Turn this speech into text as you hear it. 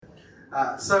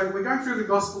So we're going through the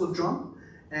Gospel of John,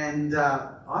 and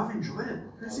I've enjoyed it.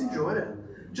 Who's enjoyed it?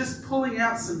 Just pulling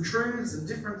out some truths and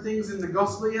different things in the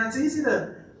Gospel. You know, it's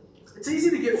easy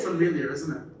to get familiar,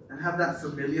 isn't it? And have that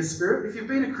familiar spirit. If you've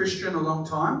been a Christian a long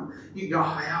time, you go,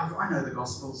 oh, yeah, I know the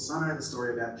Gospels. I know the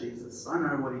story about Jesus. I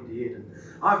know what he did. And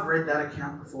I've read that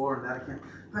account before and that account.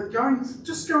 But going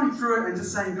through it and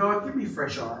just saying, God, give me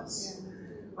fresh eyes.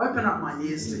 Open up my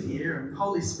ears to hear, and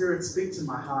Holy Spirit, speak to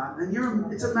my heart.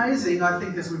 And it's amazing, I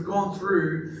think, as we've gone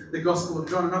through the Gospel of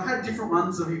John, and I've had different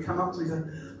ones of you come up to me and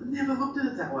say, I never looked at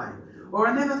it that way, or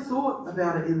I never thought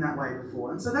about it in that way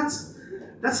before. And so that's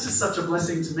just such a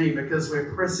blessing to me, because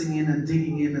we're pressing in and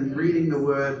digging in and reading the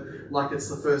Word like it's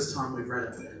the first time we've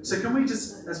read it. So can we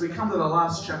just, as we come to the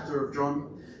last chapter of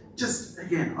John, just,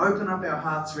 again, open up our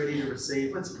hearts ready to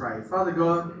receive. Let's pray. Father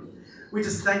God, we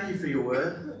just thank you for your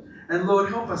Word. And Lord,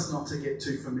 help us not to get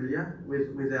too familiar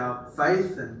with our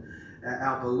faith and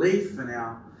our belief and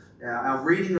our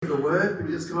reading of the Word,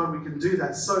 because, God, we can do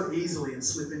that so easily and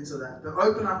slip into that. But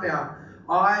open up our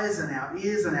eyes and our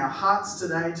ears and our hearts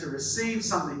today to receive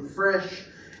something fresh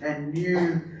and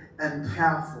new and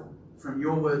powerful from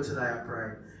your Word today, I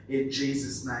pray, in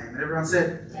Jesus' name. And everyone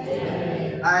said,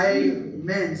 Amen.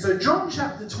 Amen. So John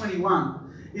chapter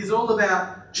 21 is all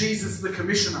about Jesus the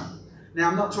Commissioner. Now,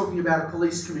 I'm not talking about a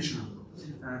police commissioner,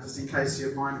 just in case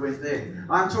your mind went there.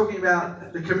 I'm talking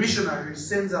about the commissioner who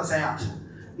sends us out.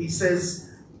 He says,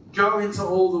 go into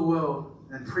all the world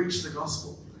and preach the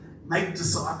gospel. Make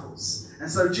disciples.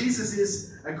 And so Jesus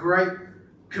is a great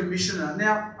commissioner.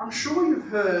 Now, I'm sure you've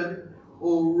heard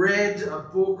or read a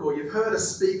book, or you've heard a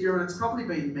speaker, and it's probably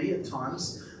been me at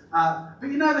times. But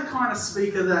you know the kind of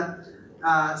speaker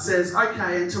that says,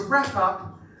 okay, and to wrap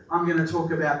up, I'm going to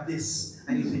talk about this.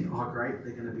 And you think, oh great,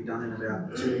 they're going to be done in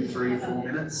about 2, 3, 4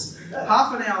 minutes.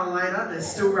 Half an hour later, they're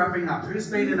still wrapping up. Who's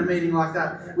been in a meeting like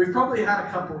that? We've probably had a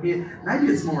couple here. Maybe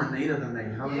it's more Anita than me.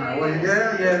 I don't know. Well,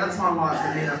 yeah, that's my wife,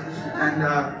 Anita.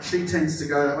 And she tends to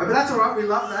go that way. But that's all right, we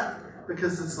love that,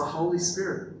 because it's the Holy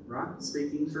Spirit, right?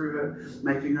 Speaking through her,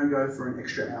 making her go for an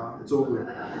extra hour. It's all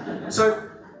good. So,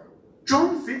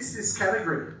 John fits this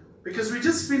category, because we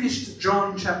just finished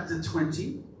John chapter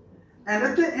 20. And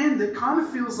at the end, it kind of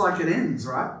feels like it ends,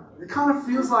 right? It kind of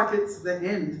feels like it's the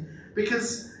end,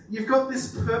 because you've got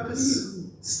this purpose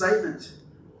statement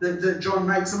that John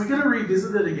makes, and we're going to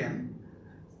revisit it again.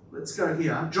 Let's go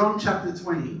here. John chapter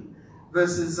 20,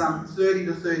 verses 30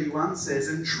 to 31 says,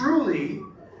 and truly,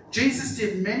 Jesus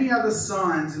did many other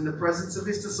signs in the presence of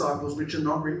his disciples, which are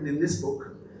not written in this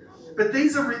book. But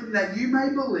these are written that you may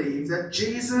believe that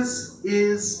Jesus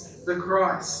is the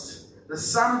Christ, the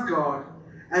Son of God,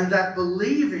 and that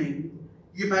believing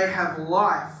you may have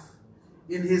life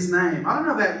in his name. I don't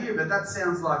know about you, but that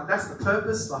sounds like that's the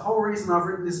purpose, the whole reason I've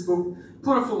written this book.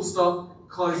 Put a full stop,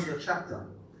 close the chapter.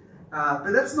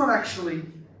 But that's not actually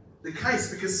the case,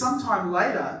 because sometime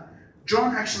later,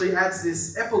 John actually adds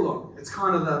this epilogue. It's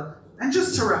kind of and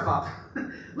just to wrap up,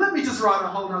 let me just write a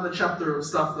whole other chapter of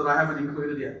stuff that I haven't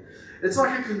included yet. It's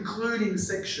like a concluding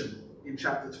section in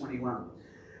chapter 21.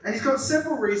 And he's got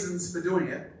several reasons for doing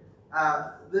it.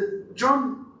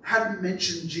 John hadn't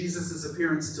mentioned Jesus'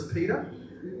 appearance to Peter,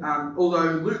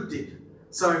 although Luke did.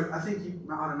 So I think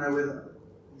I don't know whether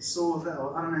he saw that,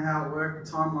 or I don't know how it worked,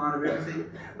 the timeline of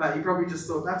everything, but he probably just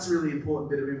thought that's a really important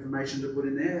bit of information to put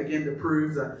in there, again, to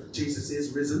prove that Jesus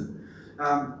is risen.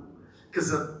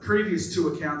 Because the previous 2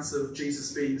 accounts of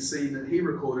Jesus being seen that he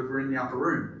recorded were in the upper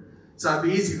room. So it'd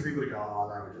be easy for people to go, oh,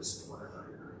 they were just whatever,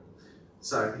 you know.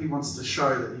 So he wants to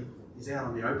show that he's out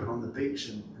on the open on the beach,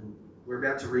 and we're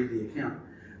about to read the account.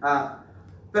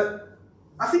 But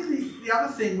I think the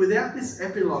other thing, without this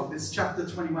epilogue, this chapter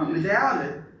 21, without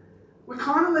it, we're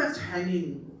kind of left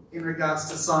hanging in regards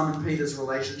to Simon Peter's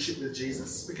relationship with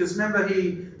Jesus. Because remember,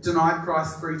 he denied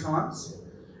Christ 3 times.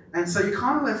 And so you're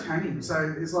kind of left hanging.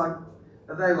 So it's like,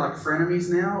 are they like frenemies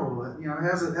now? Or, you know,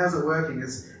 how's it working?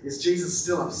 Is Jesus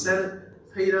still upset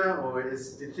at Peter? Or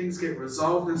did things get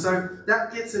resolved? And so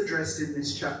that gets addressed in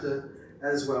this chapter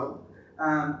as well.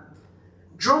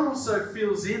 John also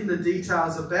fills in the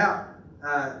details about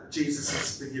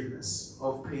Jesus' forgiveness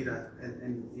of Peter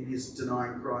and in his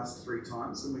denying Christ 3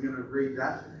 times. And we're going to read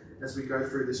that as we go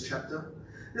through this chapter.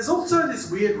 There's also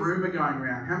this weird rumour going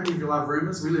around. How many of you love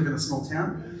rumours? We live in a small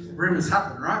town. Rumours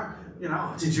happen, right? You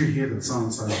know, oh, did you hear that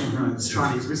so-and-so? It's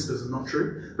Chinese whispers and not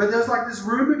true. But there's like this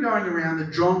rumour going around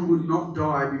that John would not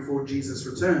die before Jesus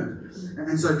returned.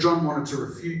 And so John wanted to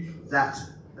refute that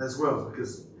as well,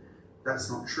 because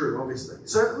that's not true, obviously.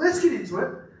 So let's get into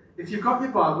it. If you've got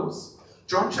your Bibles,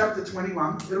 John chapter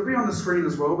 21. It'll be on the screen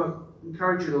as well, but I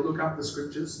encourage you to look up the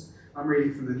scriptures. I'm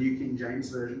reading from the New King James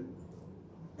Version.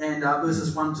 And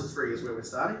verses 1 to 3 is where we're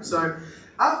starting. So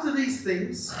after these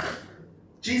things,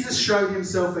 Jesus showed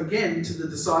himself again to the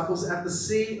disciples at the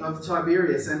Sea of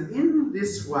Tiberias, and in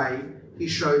this way he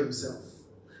showed himself.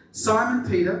 Simon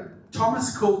Peter,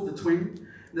 Thomas called the twin,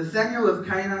 Nathanael of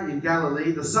Cana in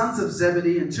Galilee, the sons of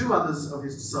Zebedee, and 2 others of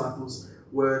his disciples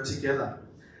were together.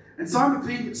 And Simon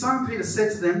Peter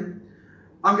said to them,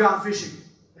 I'm going fishing.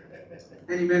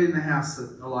 Any men in the house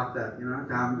that are like that,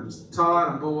 I'm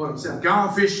tired, I'm bored, I'm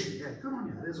going fishing. Yeah, good on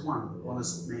you. There's one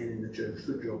honest man in the church.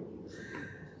 Good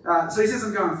job. So he says,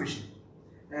 I'm going fishing.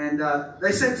 And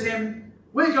they said to him,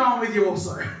 we're going with you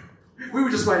also. We were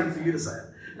just waiting for you to say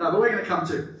it. No, but we're going to come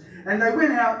too. And they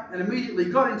went out and immediately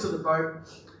got into the boat.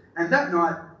 And that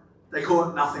night, they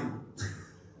caught nothing.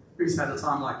 Who's had a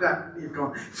time like that? You've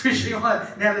gone fishing.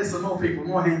 Now there's some more people,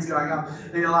 more hands going up.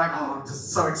 And you're like, oh, I'm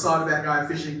just so excited about going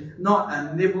fishing. Not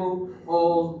a nibble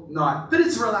all night. But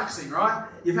it's relaxing, right?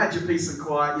 You've had your peace and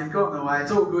quiet. You've gotten away.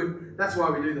 It's all good. That's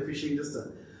why we do the fishing, just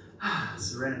to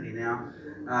serenity now.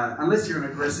 Unless you're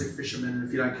an aggressive fisherman and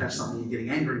if you don't catch something, you're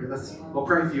getting angry. But I'll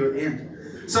pray for you at the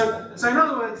end. So in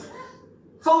other words,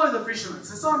 follow the fishermen.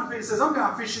 So Simon Peter says, I'm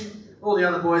going fishing. All the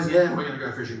other boys, yeah, we're going to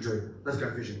go fishing too. Let's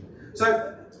go fishing.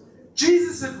 So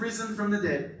Jesus had risen from the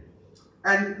dead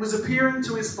and was appearing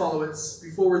to his followers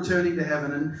before returning to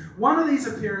heaven. And one of these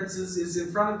appearances is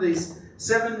in front of these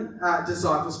 7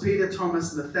 disciples, Peter,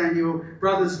 Thomas, Nathanael,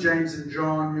 brothers James and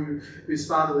John, whose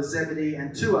father was Zebedee,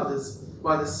 and 2 others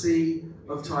by the Sea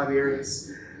of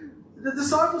Tiberias. The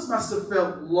disciples must have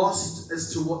felt lost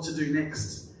as to what to do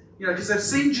next. Because they've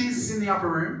seen Jesus in the upper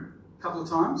room a couple of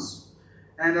times.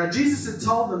 And Jesus had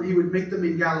told them he would meet them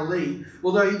in Galilee,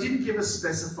 although he didn't give a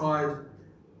specified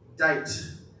date.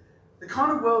 The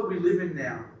kind of world we live in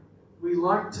now, we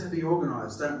like to be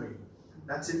organised, don't we?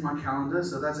 That's in my calendar,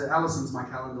 so Alison's my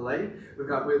calendar lady. We've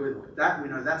got that, we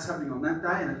know that's happening on that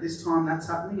day, and at this time that's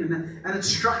happening, and it's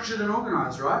structured and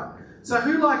organised, right? So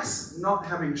who likes not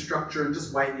having structure and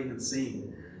just waiting and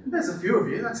seeing? There's a few of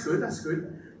you, that's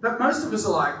good. But most of us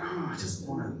are like, I just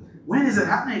want to, when is it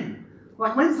happening?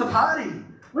 Like, when's the party?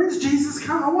 When's Jesus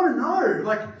come? I want to know.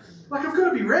 Like I've got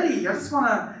to be ready. I just want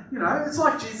to, it's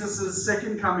like Jesus'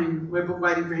 second coming. We're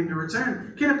waiting for him to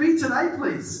return. Can it be today,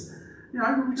 please?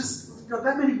 We just got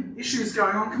that many issues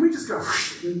going on. Can we just go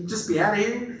and just be out of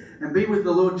here and be with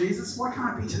the Lord Jesus? Why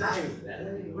can't it be today?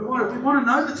 We want to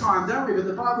know the time, don't we? But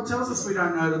the Bible tells us we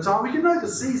don't know the time. We can know the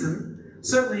season.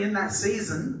 Certainly in that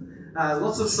season,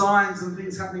 lots of signs and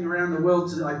things happening around the world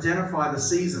to identify the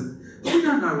season. But we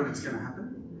don't know when it's going to happen.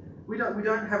 We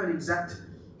don't have an exact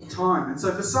time. And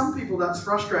so for some people that's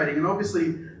frustrating. And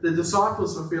obviously the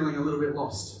disciples were feeling a little bit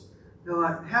lost. They're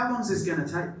like, how long is this going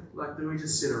to take? Like, do we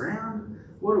just sit around?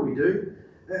 What do we do?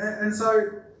 And so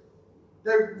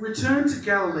they returned to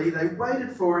Galilee. They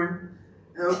waited for him.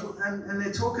 And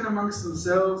they're talking amongst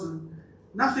themselves. And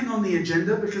nothing on the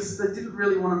agenda because they didn't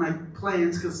really want to make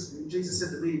plans because Jesus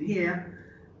said to meet here.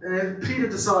 And Peter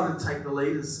decided to take the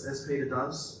lead as Peter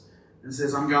does. And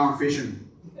says, I'm going fishing.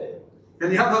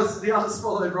 And the others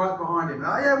followed right behind him.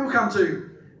 Oh yeah, we'll come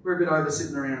too. We're a bit over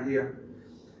sitting around here.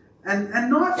 And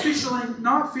night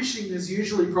fishing is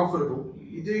usually profitable.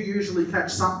 You do usually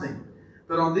catch something.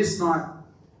 But on this night,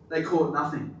 they caught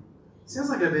nothing. Sounds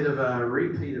like a bit of a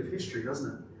repeat of history,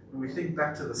 doesn't it? When we think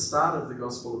back to the start of the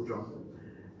Gospel of John.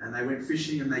 And they went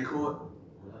fishing and they caught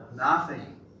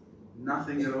nothing.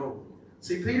 Nothing at all.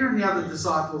 See, Peter and the other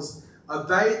disciples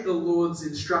obeyed the Lord's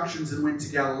instructions and went to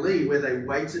Galilee where they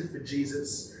waited for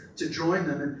Jesus to join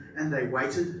them. And they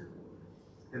waited,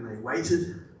 and they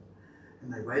waited,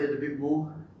 and they waited a bit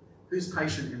more. Who's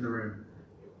patient in the room?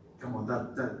 Come on,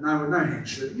 no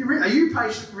hands. Are you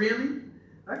patient, really?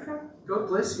 Okay, God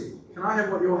bless you. Can I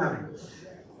have what you're having?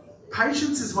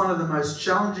 Patience is one of the most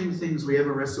challenging things we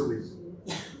ever wrestle with.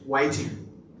 Waiting.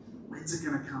 When's it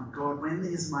going to come? God, when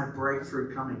is my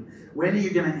breakthrough coming? When are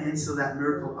you going to answer that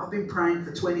miracle? I've been praying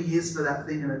for 20 years for that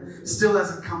thing and it still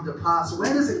hasn't come to pass.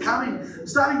 When is it coming? I'm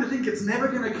starting to think it's never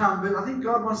going to come, but I think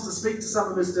God wants to speak to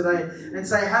some of us today and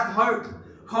say, have hope.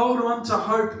 Hold on to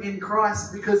hope in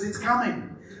Christ because it's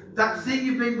coming. That thing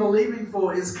you've been believing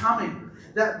for is coming.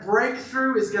 That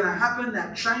breakthrough is going to happen.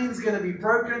 That chain's going to be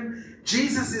broken.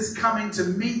 Jesus is coming to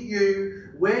meet you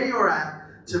where you're at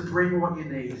to bring what you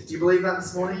need. Do you believe that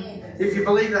this morning? Yes. If you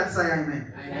believe that, say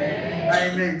amen.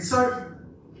 Amen. Amen. So,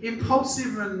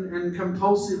 impulsive and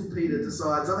compulsive Peter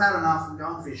decides, I've had enough, I'm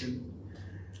going fishing.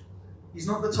 He's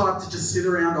not the type to just sit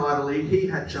around idly. He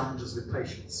had challenges with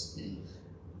patience.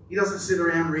 He doesn't sit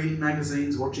around reading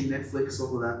magazines, watching Netflix,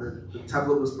 all of that. The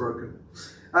tablet was broken.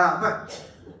 But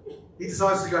he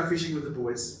decides to go fishing with the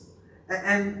boys.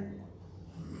 And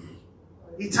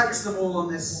he takes them all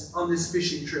on this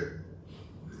fishing trip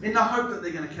in the hope that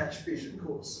they're going to catch fish, of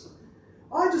course.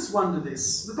 I just wonder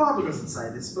this. The Bible doesn't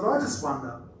say this, but I just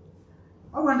wonder.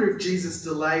 I wonder if Jesus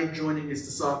delayed joining his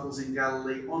disciples in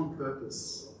Galilee on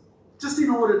purpose, just in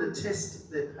order to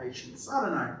test their patience. I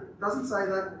don't know. It doesn't say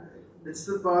that. It's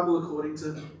the Bible according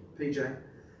to PJ.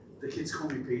 The kids call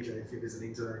me PJ if you're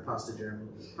visiting today, Pastor Jeremy.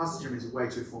 Pastor Jeremy is way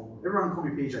too formal. Everyone call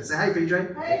me PJ. Say, hey,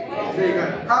 PJ. Hey. There you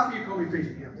go. Half of you call me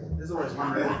PJ. Yeah, there's always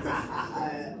one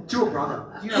rebel. It's your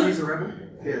brother. Do you know he's a rebel?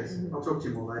 Yes. I'll talk to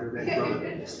you more later about your brother.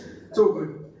 It's all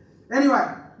good.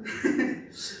 Anyway,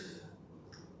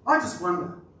 I just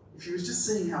wonder if he was just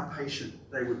seeing how patient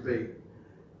they would be,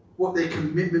 what their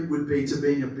commitment would be to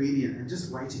being obedient and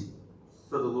just waiting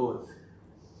for the Lord.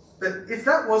 But if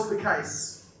that was the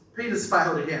case, Peter's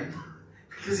failed again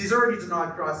because he's already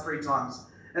denied Christ 3 times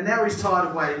and now he's tired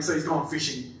of waiting, so he's gone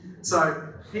fishing.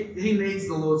 So he needs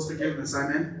the Lord's forgiveness,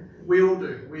 amen? We all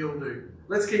do.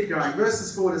 Let's keep going.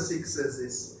 Verses 4 to 6 says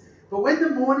this. But when the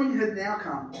morning had now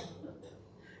come,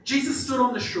 Jesus stood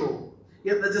on the shore,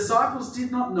 yet the disciples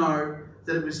did not know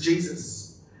that it was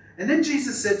Jesus. And then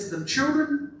Jesus said to them,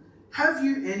 children, have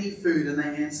you any food? And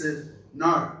they answered,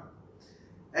 no.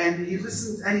 And he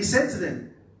listened, and he said to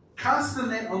them, cast the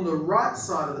net on the right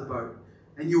side of the boat,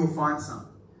 and you will find some.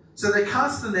 So they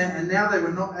cast the net, and now they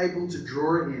were not able to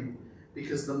draw it in,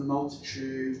 because the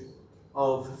multitude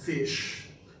of fish.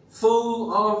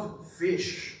 Full of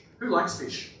fish. Who likes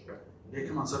fish? Yeah,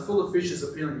 come on. So full of fish is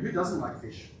appealing. Who doesn't like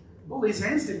fish? All these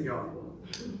hands didn't go up.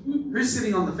 Who's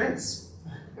sitting on the fence?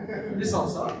 This whole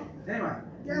side. Anyway,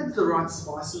 add the right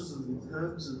spices and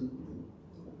herbs and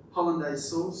hollandaise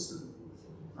sauce.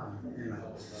 Anyway.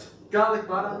 Garlic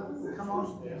butter. Come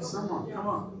on. Someone. Come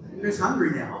on. Who's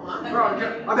hungry now?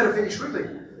 Right, I better finish quickly.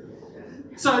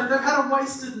 So they've had a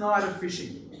wasted night of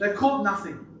fishing. They've caught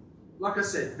nothing. Like I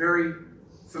said, very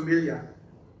familiar.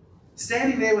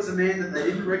 Standing there was a man that they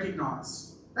didn't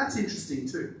recognise. That's interesting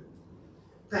too.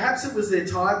 Perhaps it was their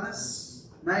tiredness.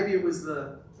 Maybe it was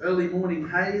the early morning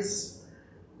haze.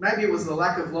 Maybe it was the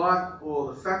lack of light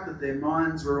or the fact that their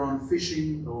minds were on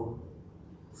fishing or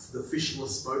the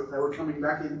fishless boat they were coming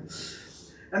back in.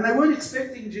 And they weren't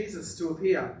expecting Jesus to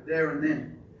appear there and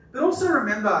then. But also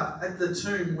remember at the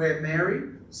tomb where Mary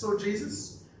saw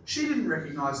Jesus, she didn't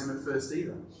recognise him at first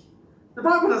either. The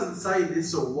Bible doesn't say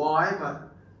this or why, but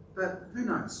who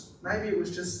knows? Maybe it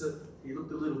was just that he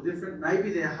looked a little different.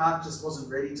 Maybe their heart just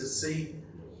wasn't ready to see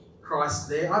Christ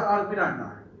there. We don't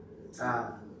know.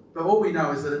 But all we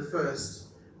know is that at first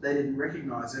they didn't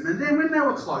recognise him. And then when they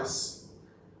were close,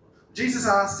 Jesus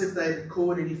asked if they'd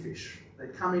caught any fish.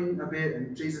 They'd come in a bit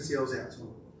and Jesus yells out to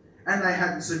them. And they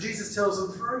hadn't. So Jesus tells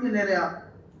them, throw your net out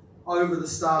over the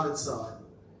starboard side.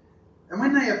 And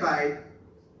when they obeyed,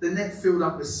 the net filled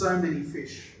up with so many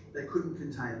fish they couldn't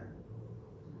contain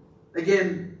it.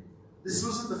 Again, this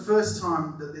wasn't the first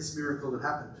time that this miracle had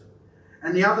happened.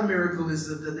 And the other miracle is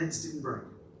that the nets didn't break.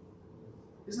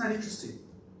 Isn't that interesting?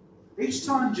 Each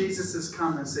time Jesus has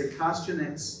come and said, cast your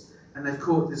nets, and they've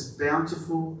caught this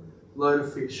bountiful load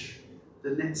of fish,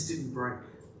 the nets didn't break.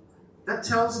 That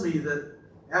tells me that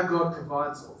our God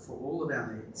provides for all of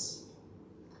our needs.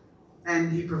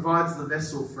 And he provides the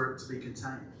vessel for it to be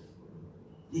contained.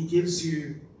 He gives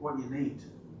you what you need.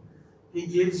 He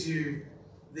gives you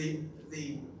the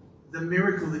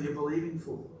miracle that you're believing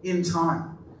for in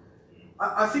time.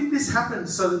 I think this happened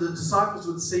so that the disciples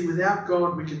would see without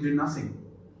God we can do nothing.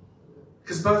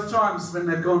 Because both times when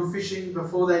they've gone fishing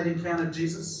before they'd encountered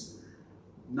Jesus,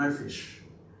 no fish.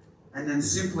 And then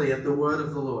simply at the word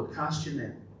of the Lord, cast your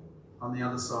net on the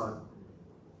other side.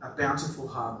 A bountiful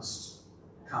harvest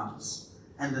comes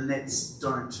and the nets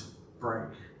don't break.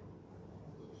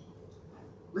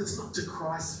 Let's look to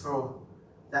Christ for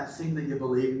that thing that you're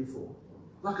believing for.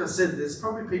 Like I said, there's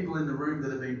probably people in the room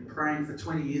that have been praying for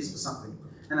 20 years for something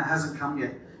and it hasn't come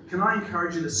yet. Can I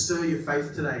encourage you to stir your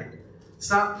faith today?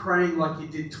 Start praying like you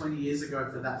did 20 years ago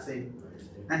for that thing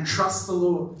and trust the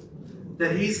Lord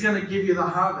that he's going to give you the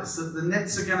harvest, that the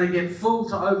nets are going to get full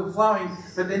to overflowing,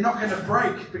 but they're not going to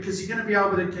break because you're going to be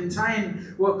able to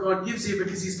contain what God gives you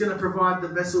because he's going to provide the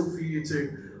vessel for you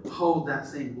to hold that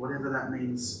thing, whatever that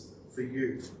means for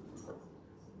you.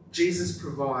 Jesus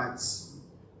provides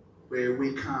where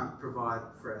we can't provide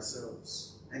for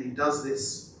ourselves. And he does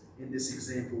this in this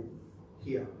example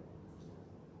here.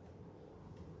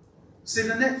 See,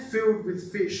 the net filled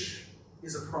with fish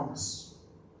is a promise.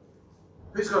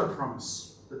 Who's got a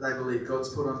promise that they believe God's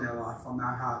put on their life, on their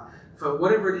heart? For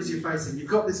whatever it is you're facing, you've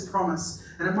got this promise,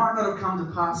 and it might not have come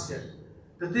to pass yet.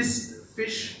 But this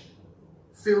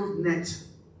fish-filled net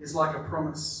is like a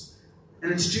promise.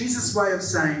 And it's Jesus' way of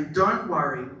saying, don't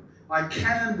worry, I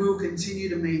can and will continue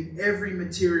to meet every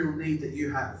material need that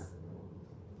you have.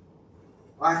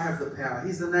 I have the power.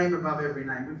 He's the name above every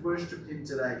name. We've worshipped him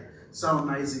today so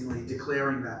amazingly,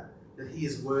 declaring that he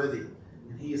is worthy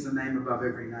and he is the name above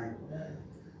every name.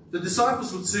 The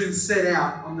disciples would soon set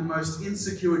out on the most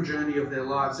insecure journey of their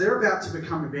lives. They're about to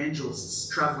become evangelists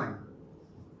traveling.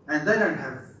 And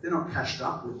they're not cashed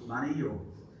up with money, or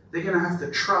they're going to have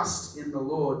to trust in the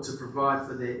Lord to provide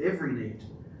for their every need.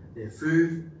 Their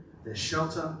food, their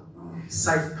shelter,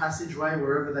 safe passageway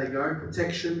wherever they go,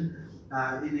 protection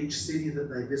in each city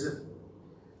that they visit.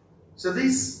 So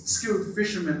these skilled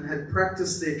fishermen had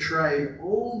practiced their trade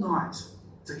all night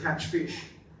to catch fish,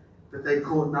 but they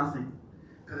caught nothing.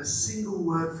 But a single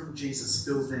word from Jesus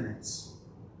fills their nets.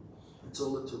 That's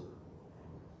all it took.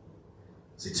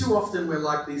 See, too often we're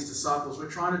like these disciples. We're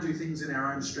trying to do things in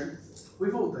our own strength.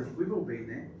 We've all been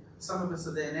there. Some of us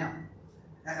are there now.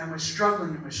 And we're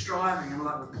struggling and we're striving and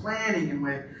we're planning and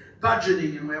we're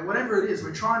budgeting and we're whatever it is.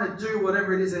 We're trying to do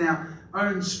whatever it is in our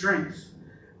own strength.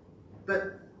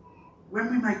 But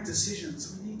when we make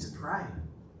decisions, we need to pray.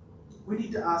 We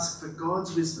need to ask for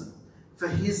God's wisdom, for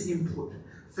his input,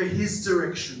 for his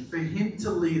direction, for him to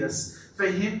lead us, for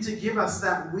him to give us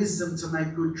that wisdom to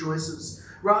make good choices,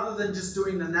 rather than just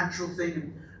doing the natural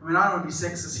thing. I mean, I don't want to be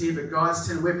sexist here, but guys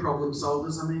we're problem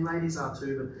solvers. I mean, ladies are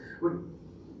too, but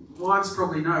wives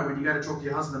probably know when you go to talk to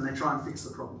your husband, they try and fix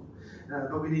the problem.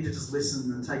 But we need to just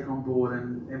listen and take on board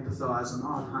and empathise and,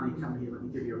 oh, honey, come here, let me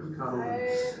give you a cuddle.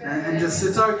 And just,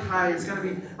 it's okay, it's going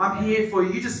to be, I'm here for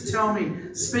you. You just tell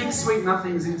me, speak sweet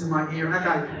nothings into my ear.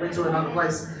 Okay, went to another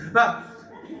place. But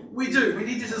we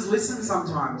need to just listen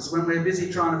sometimes when we're busy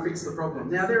trying to fix the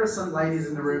problem. Now, there are some ladies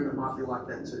in the room that might be like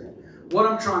that too. What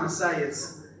I'm trying to say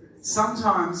is,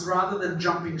 sometimes rather than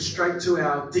jumping straight to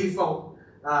our default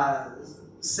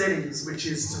settings, which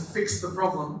is to fix the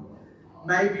problem,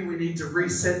 maybe we need to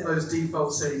reset those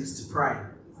default settings to pray,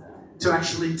 to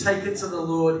actually take it to the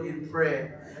Lord in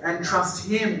prayer and trust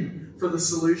him for the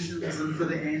solutions and for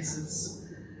the answers.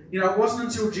 You know, it wasn't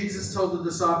until Jesus told the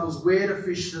disciples where to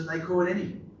fish that they caught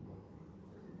any.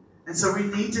 And so we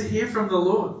need to hear from the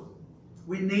Lord.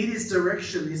 We need his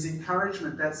direction, his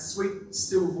encouragement, that sweet,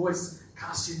 still voice,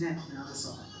 cast your net on the other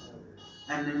side.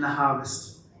 And then the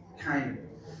harvest came.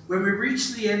 When we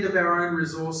reach the end of our own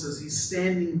resources, he's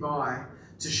standing by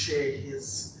to share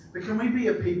his. But can we be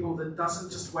a people that doesn't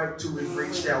just wait till we've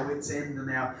reached our wit's end and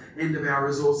our end of our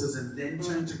resources and then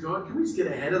turn to God? Can we just get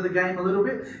ahead of the game a little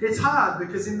bit? It's hard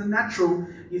because in the natural,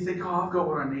 you think, oh, I've got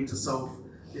what I need to solve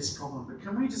this problem. But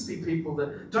can we just be people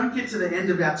that don't get to the end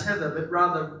of our tether, but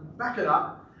rather back it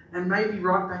up and maybe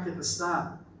right back at the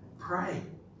start, pray.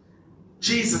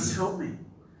 Jesus, help me.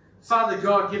 Father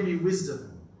God, give me wisdom.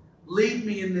 Lead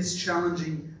me in this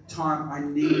challenging time. I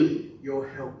need your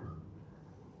help.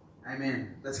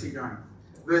 Amen. Let's keep going.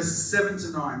 Verses 7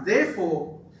 to 9.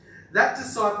 Therefore, that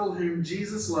disciple whom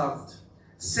Jesus loved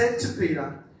said to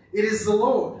Peter, "It is the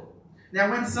Lord."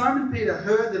 Now when Simon Peter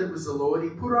heard that it was the Lord, he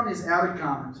put on his outer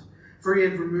garment, for he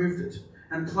had removed it,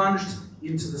 and plunged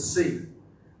into the sea.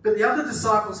 But the other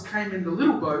disciples came in the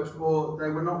little boat, or they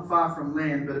were not far from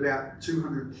land, but about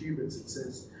 200 cubits, it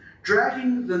says,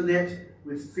 dragging the net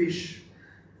with fish.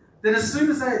 Then as soon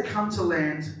as they had come to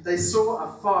land, they saw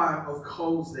a fire of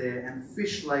coals there, and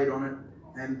fish laid on it,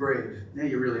 and bread. Now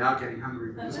you really are getting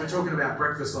hungry, because we're talking about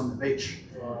breakfast on the beach.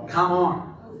 Come on.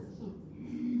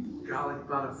 Garlic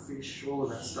butter, fish, all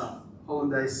of that stuff.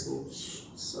 Hollandaise sauce.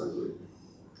 So good.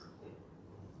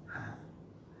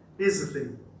 Here's the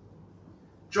thing.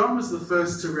 John was the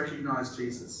first to recognise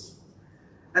Jesus.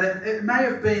 And it may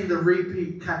have been the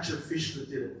repeat catch of fish that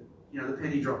did it. You know, the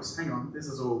penny drops. Hang on, this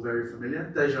is all very familiar.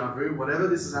 Deja vu, whatever.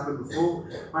 This has happened before.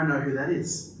 I know who that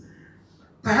is.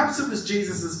 Perhaps it was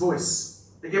Jesus' voice.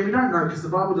 Again, we don't know because the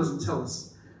Bible doesn't tell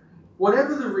us.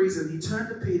 Whatever the reason, he turned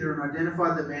to Peter and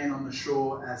identified the man on the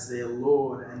shore as their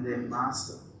Lord and their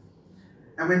Master.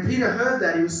 And when Peter heard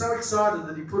that, he was so excited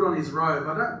that he put on his robe.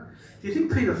 Do you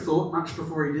think Peter thought much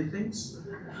before he did things?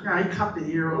 You know, he cut the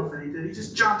ear off and he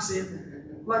just jumps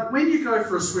in. Like when you go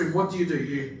for a swim, what do?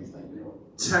 You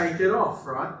take it off,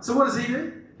 right? So what does he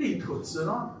do? He puts it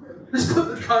on. Let's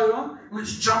put the coat on and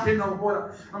let's jump in the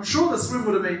water. I'm sure the swim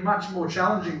would have been much more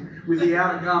challenging with the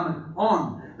outer garment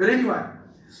on. But anyway,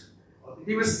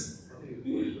 he was...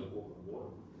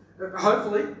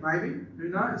 Hopefully, maybe. Who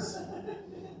knows?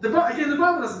 The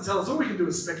Bible doesn't tell us. All we can do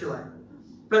is speculate.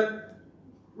 But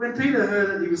when Peter heard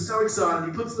it, he was so excited.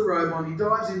 He puts the robe on. He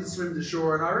dives in to swim to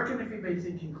shore. And I reckon if he'd been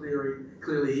thinking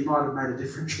clearly, he might have made a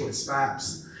different choice,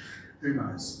 perhaps. Who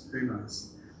knows? Who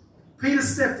knows? Peter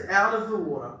stepped out of the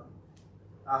water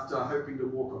after hoping to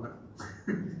walk on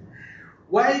it.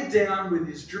 weighed down with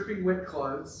his dripping wet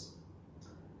clothes.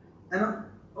 And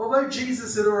although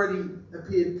Jesus had already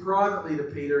appeared privately to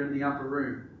Peter in the upper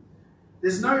room,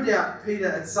 there's no doubt Peter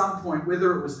at some point,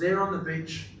 whether it was there on the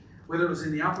beach, whether it was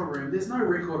in the upper room, there's no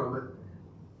record of it,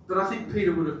 but I think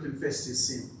Peter would have confessed his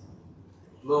sin.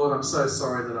 Lord, I'm so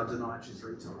sorry that I denied you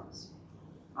 3 times.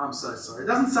 I'm so sorry. It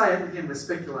doesn't say it again, we're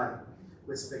speculating.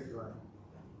 We're speculating.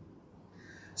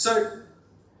 So,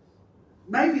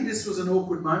 maybe this was an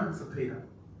awkward moment for Peter,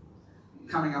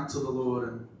 coming up to the Lord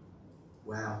and,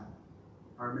 wow,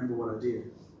 I remember what I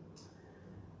did.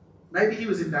 Maybe he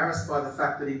was embarrassed by the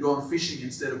fact that he'd gone fishing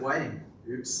instead of waiting.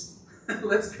 Oops,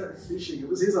 let's go fishing. It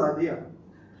was his idea.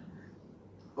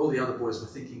 All the other boys were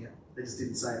thinking it. They just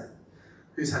didn't say it.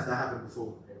 Who's had that happen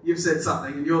before? You've said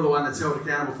something and you're the one that's held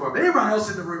accountable for it. But everyone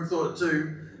else in the room thought it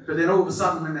too. But then all of a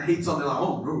sudden when the heat's on, they're like,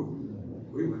 oh, no,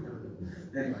 we weren't going to do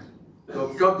it. Anyway,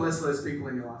 well, God bless those people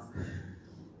in your life.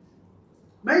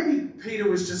 Maybe Peter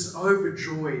was just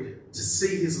overjoyed to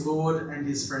see his Lord and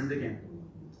his friend again.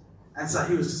 And so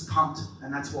he was just pumped,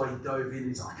 and that's why he dove in.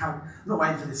 He's like, I'm not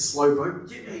waiting for this slow boat.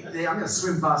 Get me there. I'm going to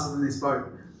swim faster than this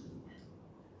boat.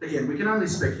 Again, we can only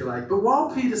speculate. But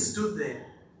while Peter stood there,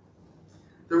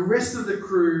 the rest of the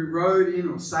crew rowed in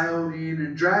or sailed in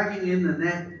and dragging in the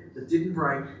net that didn't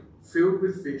break, filled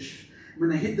with fish. When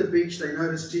they hit the beach, they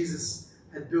noticed Jesus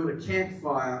had built a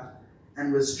campfire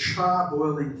and was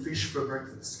char-boiling fish for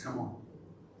breakfast. Come on.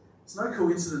 It's no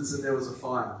coincidence that there was a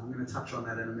fire. I'm going to touch on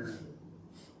that in a minute.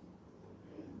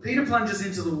 Peter plunges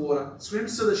into the water,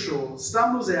 swims to the shore,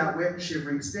 stumbles out wet and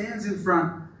shivering, stands in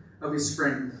front of his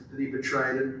friend that he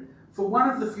betrayed. And for one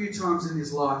of the few times in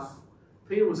his life,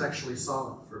 Peter was actually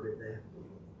silent for a bit there.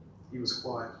 He was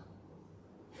quiet.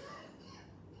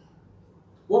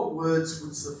 What words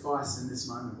would suffice in this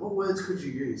moment? What words could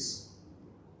you use?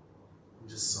 I'm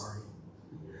just sorry.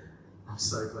 I'm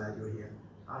so glad you're here.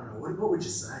 I don't know. What would you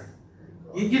say?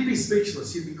 You'd be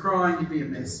speechless. You'd be crying. You'd be a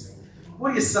mess. What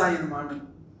do you say in a moment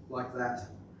like that?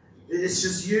 It's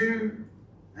just you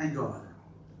and God.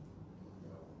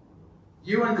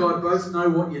 You and God both know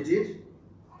what you did,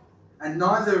 and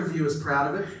neither of you is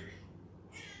proud of it.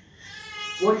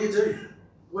 What do you do?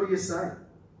 What do you say?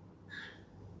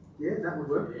 Yeah, that would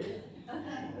work.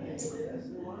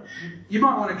 You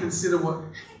might want to consider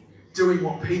doing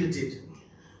what Peter did.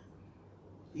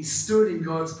 He stood in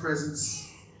God's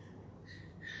presence,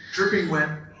 dripping wet.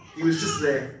 He was just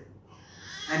there.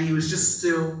 And he was just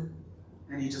still,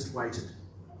 and he just waited.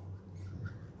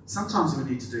 Sometimes we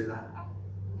need to do that.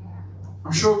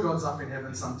 I'm sure God's up in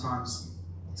heaven sometimes,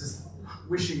 just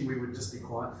wishing we would just be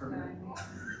quiet for a minute.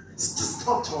 Just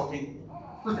stop talking.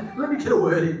 Let me get a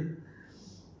word in.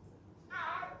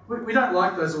 We don't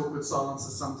like those awkward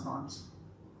silences sometimes.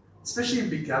 Especially in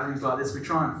big gatherings like this, we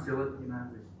try and fill it,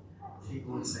 with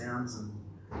keyboard sounds and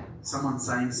someone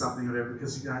saying something or whatever,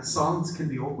 because silence can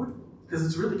be awkward, because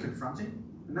it's really confronting.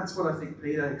 And that's what I think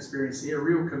Peter experienced here, a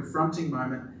real confronting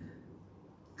moment.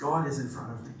 God is in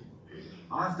front of me.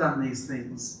 I've done these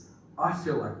things. I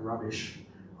feel like rubbish.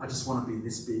 I just want to be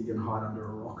this big and hide under a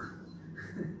rock.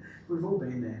 We've all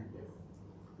been there.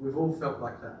 We've all felt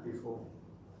like that before.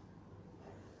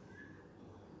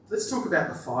 Let's talk about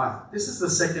the fire. This is the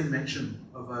second mention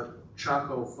of a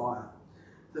charcoal fire.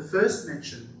 The first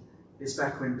mention is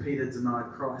back when Peter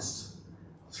denied Christ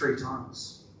 3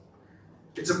 times.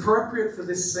 It's appropriate for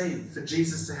this scene, for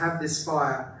Jesus to have this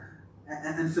fire,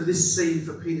 and for this scene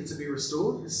for Peter to be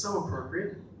restored. It's so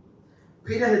appropriate.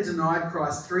 Peter had denied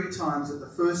Christ 3 times at the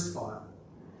first fire.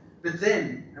 But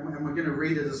then, and we're going to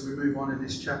read it as we move on in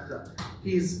this chapter,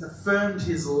 he's affirmed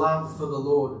his love for the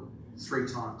Lord 3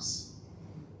 times.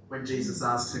 When Jesus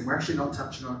asks him, we're actually not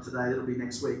touching on it today, it'll be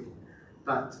next week.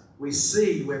 But we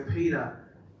see where Peter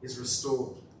is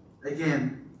restored,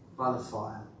 again, by the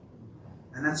fire.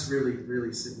 And that's really,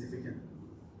 really significant.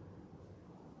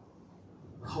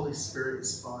 The Holy Spirit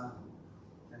is fire,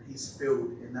 and he's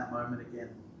filled in that moment again,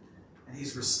 and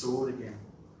he's restored again.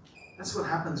 That's what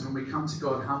happens when we come to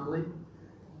God humbly,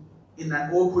 in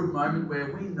that awkward moment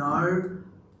where we know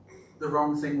the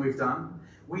wrong thing we've done.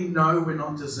 We know we're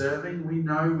not deserving. We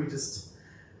know we've just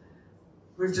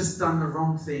done the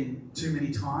wrong thing too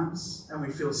many times, and we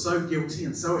feel so guilty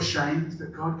and so ashamed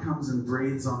that God comes and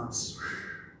breathes on us.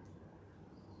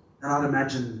 And I'd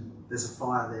imagine there's a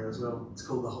fire there as well. It's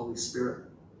called the Holy Spirit.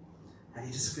 And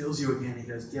he just fills you again. He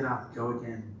goes, get up, go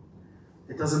again.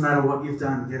 It doesn't matter what you've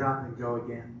done, get up and go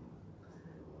again.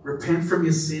 Repent from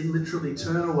your sin, literally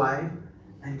turn away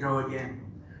and go again.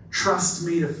 Trust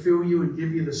me to fill you and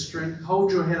give you the strength.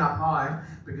 Hold your head up high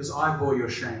because I bore your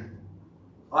shame.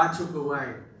 I took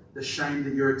away the shame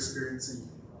that you're experiencing.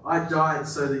 I died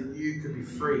so that you could be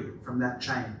free from that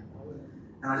chain.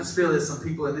 And I just feel there's some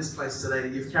people in this place today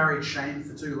that you've carried shame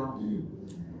for too long.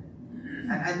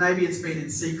 And maybe it's been in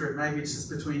secret. Maybe it's just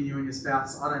between you and your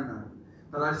spouse. I don't know.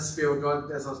 But I just feel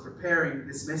God, as I was preparing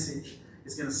this message,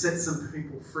 is going to set some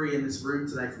people free in this room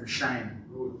today from shame.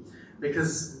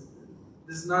 Because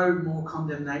there's no more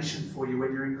condemnation for you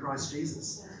when you're in Christ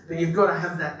Jesus. But you've got to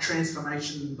have that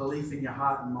transformation and belief in your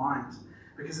heart and mind.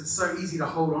 Because it's so easy to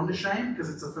hold on to shame because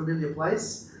it's a familiar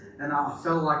place. And I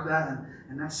felt like that,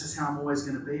 and that's just how I'm always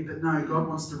going to be. But no, God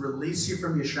wants to release you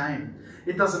from your shame.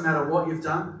 It doesn't matter what you've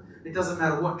done. It doesn't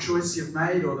matter what choice you've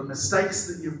made or the mistakes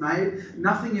that you've made.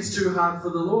 Nothing is too hard for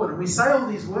the Lord. And we say all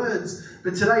these words,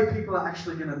 but today people are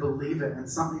actually going to believe it, and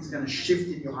something's going to shift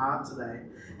in your heart today.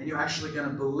 And you're actually going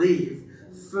to believe,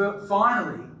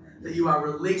 finally, that you are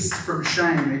released from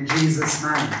shame in Jesus'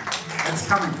 name. That's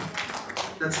coming.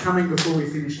 That's coming before we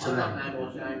finish today.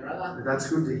 That's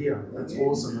good to hear. That's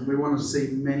awesome. And we want to see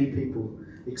many people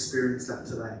experience that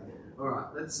today. All right,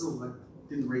 that's all. I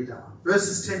didn't read that one.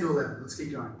 Verses 10 to 11. Let's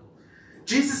keep going.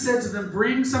 Jesus said to them,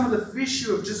 "Bring some of the fish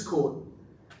you have just caught."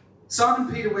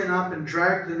 Simon Peter went up and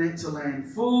dragged the net to land,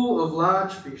 full of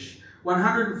large fish,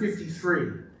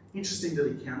 153. Interesting that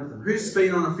he counted them. Who's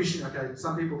been on a fishing... Okay,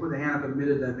 some people put their hand up and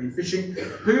admitted they've been fishing.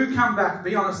 Who come back,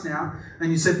 be honest now, and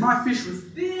you said, "My fish was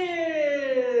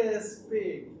this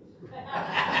big."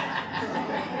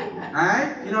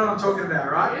 Hey? You know what I'm talking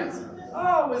about, right?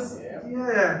 Oh, it was...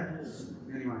 Yeah.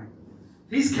 Anyway.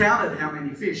 He's counted how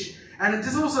many fish. And it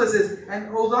just also says, and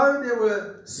although there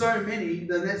were so many,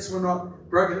 the nets were not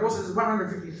broken. It also says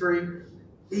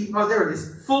 153. Oh, there it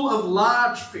is. Full of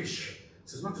large fish.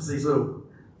 So it's not just these little...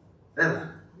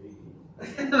 They're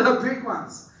the big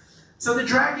ones. So they're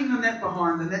dragging the net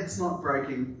behind. The net's not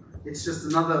breaking. It's just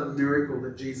another miracle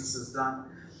that Jesus has done.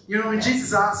 You know, when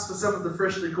Jesus asked for some of the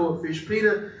freshly caught fish,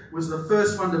 Peter was the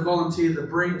first one to volunteer to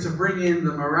bring in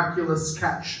the miraculous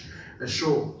catch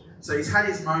ashore. So he's had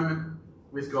his moment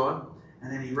with God,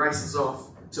 and then he races off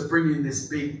to bring in this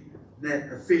big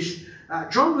net of fish.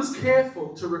 John was careful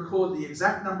to record the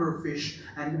exact number of fish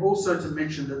and also to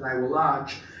mention that they were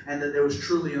large and that there was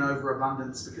truly an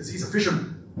overabundance because he's a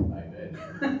fisherman.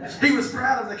 He was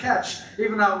proud of the catch,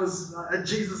 even though it was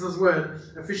Jesus' word.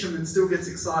 A fisherman still gets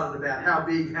excited about how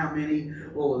big, how many,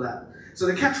 all of that. So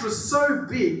the catch was so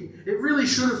big, it really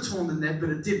should have torn the net, but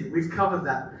it didn't. We've covered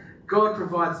that. God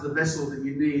provides the vessel that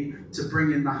you need to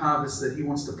bring in the harvest that he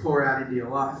wants to pour out into your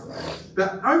life.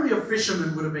 But only a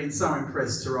fisherman would have been so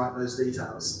impressed to write those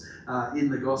details in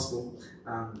the Gospel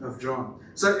of John.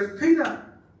 So if Peter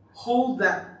hauled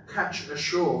that catch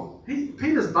ashore,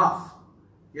 Peter's buff.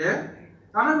 Yeah?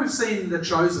 I know we've seen The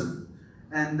Chosen,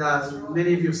 and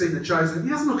many of you have seen The Chosen. He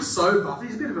doesn't look so buff.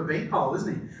 He's a bit of a beanpole,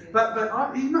 isn't he? But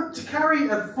to carry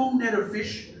a full net of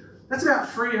fish, that's about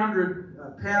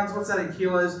 300 pounds. What's that in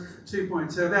kilos?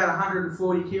 2.2, about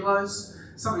 140 kilos,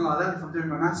 something like that, if I'm doing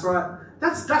my maths right.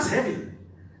 That's heavy.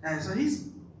 And so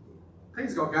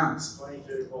Peter's got guns.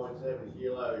 22.7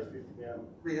 kilos, 50 pounds.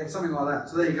 Yeah, something like that.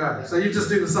 So there you go. So you just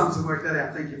do the sums and work that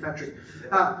out. Thank you, Patrick.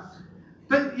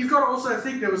 But you've got to also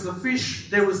think there was the fish,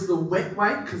 there was the wet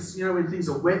weight, because you know when things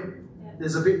are wet,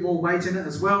 there's a bit more weight in it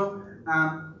as well.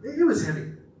 It was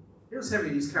heavy. It was heavy,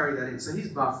 and he's carried that in. So he's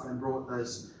buffed and brought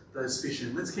those fish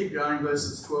in. Let's keep going,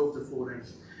 verses 12 to 14.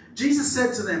 Jesus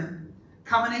said to them,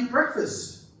 "Come and eat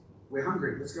breakfast. We're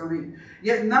hungry. Let's go and eat."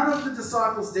 Yet none of the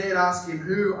disciples dared ask him,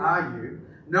 "Who are you?"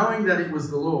 knowing that it was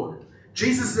the Lord.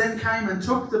 Jesus then came and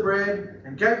took the bread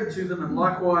and gave it to them, and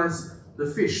likewise the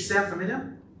fish. Sound familiar?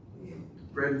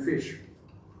 Bread and fish.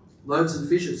 Loaves and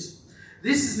fishes.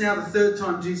 This is now the third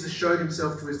time Jesus showed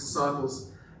himself to his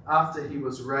disciples after he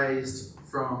was raised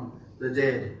from the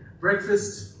dead.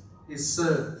 Breakfast is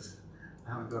served.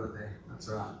 I haven't got it there. That's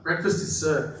all right. Breakfast is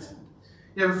served.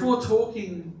 Now, before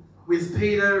talking with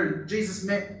Peter, and Jesus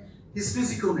met his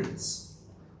physical needs.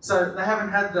 So they haven't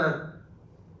had the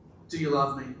 "do you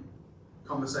love me"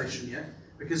 conversation yet,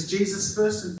 because Jesus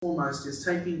first and foremost is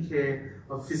taking care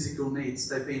of physical needs.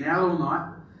 They've been out all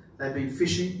night, they've been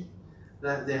fishing,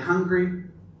 they're hungry,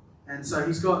 and so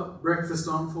he's got breakfast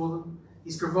on for them.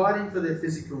 He's providing for their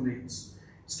physical needs.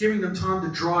 He's giving them time to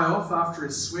dry off after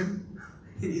his swim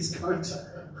in his coat.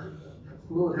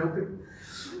 Lord help him.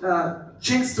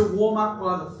 Chance to warm up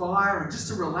by the fire and just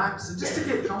to relax and just to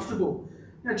get comfortable.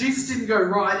 You know, Jesus didn't go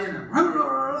right in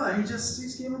and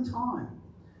he's given time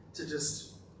to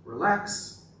just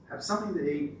relax, have something to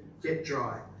eat, get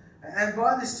dry. And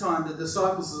by this time, the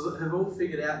disciples have all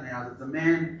figured out now that the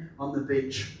man on the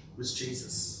beach was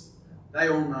Jesus. They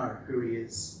all know who he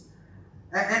is.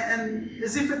 And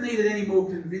as if it needed any more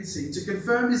convincing, to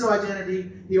confirm his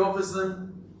identity, he offers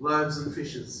them loaves and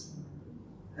fishes.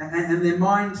 And their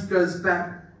mind goes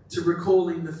back to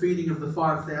recalling the feeding of the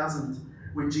 5,000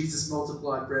 when Jesus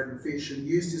multiplied bread and fish and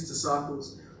used his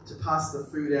disciples to pass the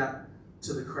food out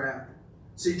to the crowd.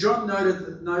 See, John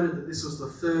noted that this was the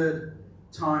third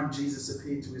time Jesus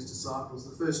appeared to his disciples.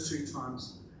 The first two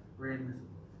times were in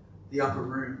the upper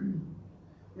room.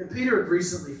 Peter had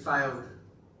recently failed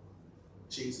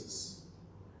Jesus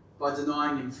by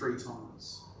denying him 3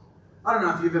 times. I don't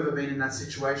know if you've ever been in that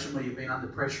situation where you've been under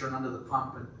pressure and under the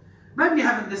pump, and maybe you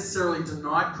haven't necessarily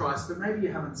denied Christ, but maybe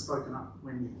you haven't spoken up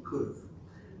when you could have.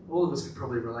 All of us could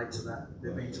probably relate to that.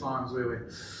 There have been times where we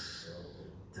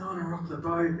don't want to rock the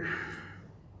boat.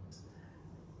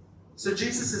 So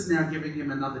Jesus is now giving him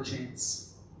another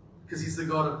chance, because he's the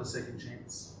God of the second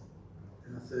chance,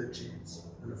 and the third chance,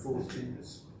 and the fourth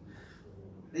chance.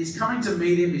 And he's coming to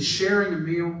meet him, he's sharing a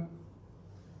meal.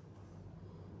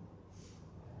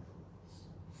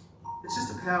 It's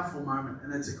just a powerful moment,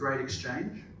 and it's a great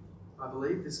exchange, I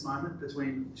believe, this moment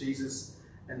between Jesus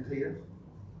and Peter.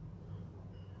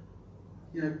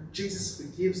 Jesus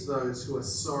forgives those who are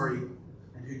sorry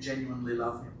and who genuinely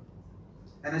love him.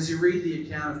 And as you read the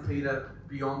account of Peter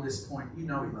beyond this point, you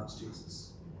know he loves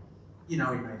Jesus. You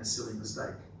know he made a silly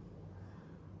mistake.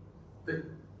 But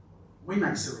we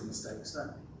make silly mistakes,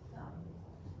 don't we?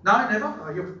 No, never?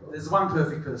 Oh, there's one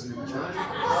perfect person in the church.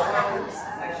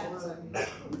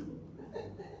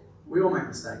 We all make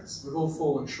mistakes. We've all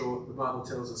fallen short. The Bible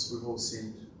tells us we've all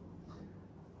sinned.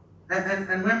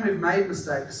 And when we've made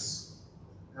mistakes,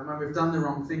 and when we've done the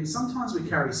wrong things, sometimes we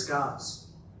carry scars.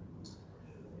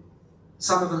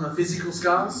 Some of them are physical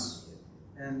scars,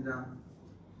 and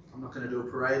I'm not going to do a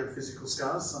parade of physical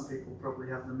scars. Some people probably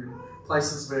have them in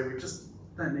places where we just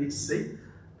don't need to see.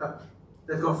 But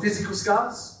they've got physical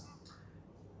scars.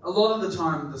 A lot of the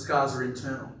time, the scars are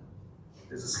internal.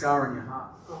 There's a scar in your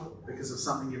heart because of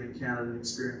something you've encountered and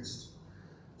experienced.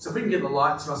 So if we can get the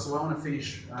lights, Russell, I want to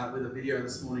finish with a video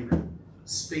this morning that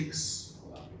speaks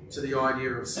to the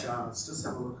idea of scars. Just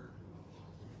have a look.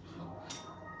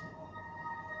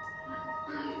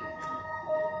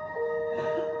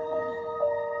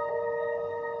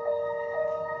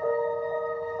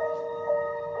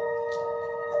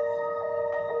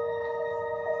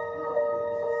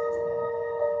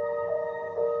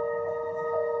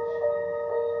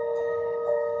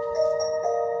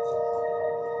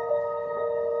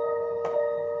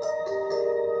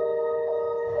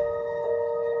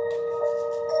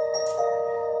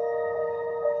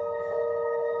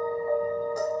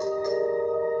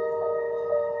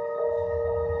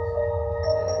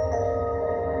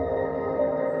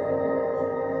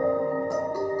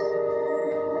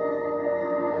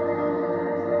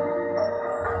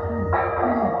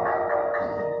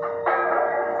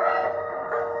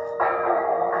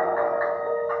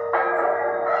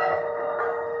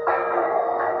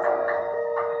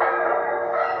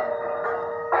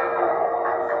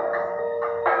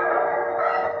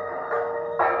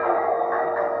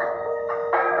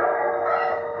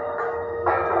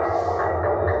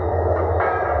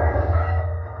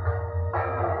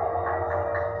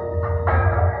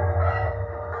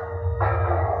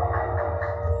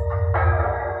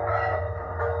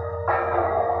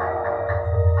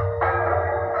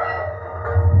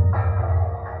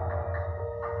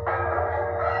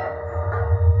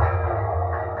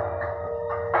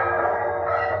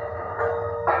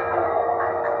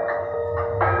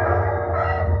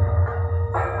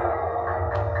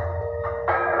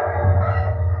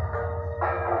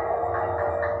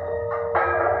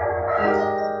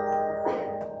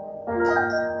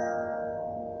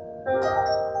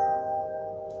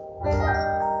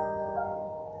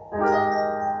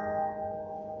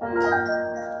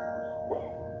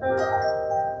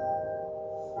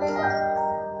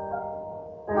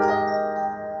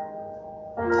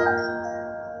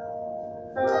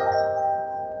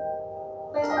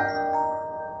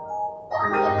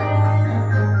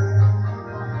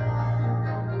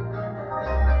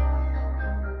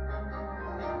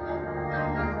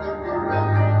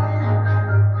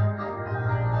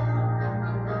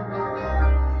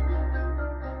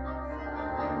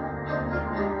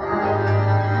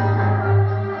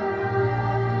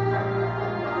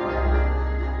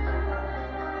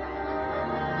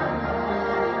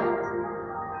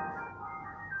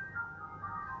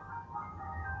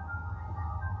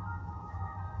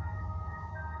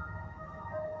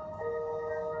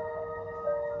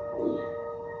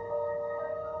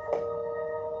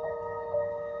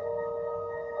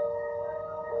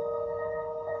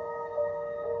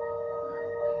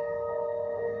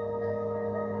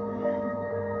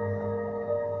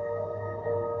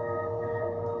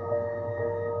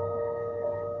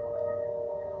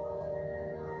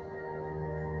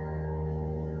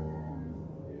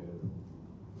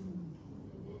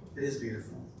 It is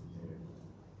beautiful.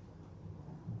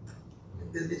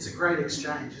 It's a great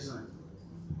exchange, isn't it?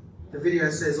 The video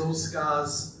says all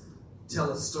scars tell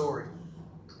a story,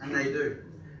 and they do.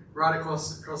 Right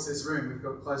across this room, we've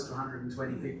got close to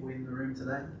 120 people in the room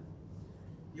today.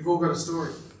 You've all got a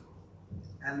story.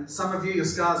 And some of you, your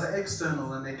scars are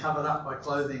external and they're covered up by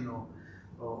clothing or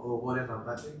whatever.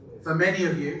 But for many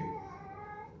of you,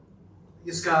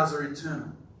 your scars are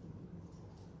internal.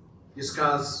 Your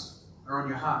scars are on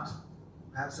your heart.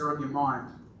 Perhaps they're on your mind,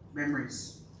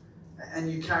 memories. And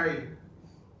you carry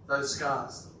those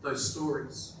scars, those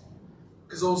stories.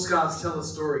 Because all scars tell a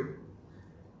story.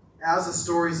 Ours are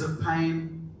stories of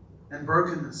pain and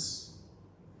brokenness.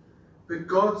 But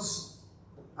God's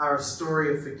are a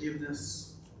story of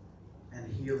forgiveness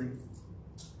and healing.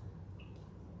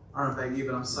 I don't know about you,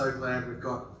 but I'm so glad we've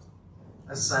got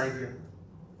a Saviour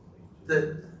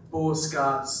that bore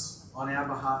scars on our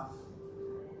behalf,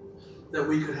 that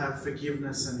we could have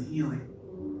forgiveness and healing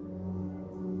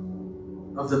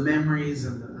of the memories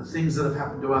and the things that have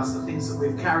happened to us, the things that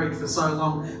we've carried for so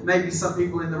long. Maybe some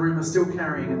people in the room are still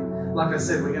carrying it. Like I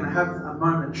said, we're going to have a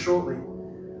moment shortly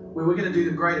where we're going to do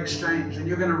the great exchange, and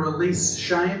you're going to release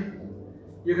shame,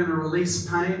 you're going to release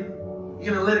pain,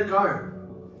 you're going to let it go.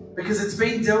 Because it's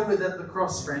been dealt with at the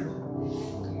cross, friend.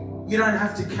 You don't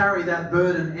have to carry that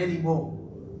burden anymore.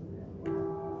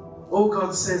 All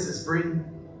God says is bring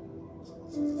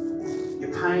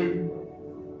your pain,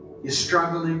 your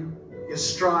struggling, your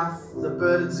strife, the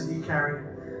burdens that you carry,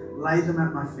 lay them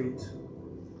at my feet.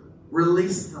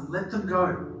 Release them, let them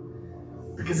go.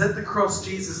 Because at the cross,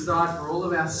 Jesus died for all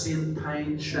of our sin,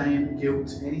 pain, shame,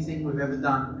 guilt, anything we've ever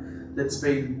done that's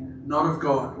been not of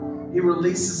God. He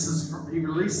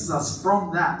releases us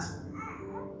from that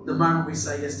the moment we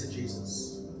say yes to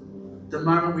Jesus. The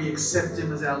moment we accept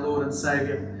Him as our Lord and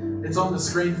Saviour. It's on the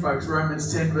screen, folks,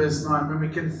 Romans 10 verse 9. When we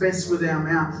confess with our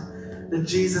mouth that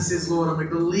Jesus is Lord and we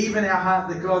believe in our heart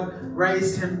that God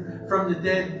raised Him from the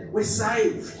dead, we're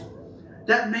saved.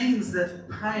 That means that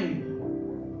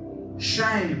pain,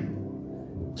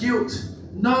 shame, guilt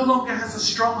no longer has a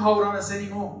stronghold on us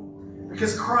anymore,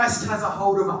 because Christ has a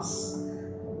hold of us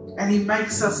and He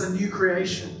makes us a new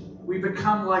creation. We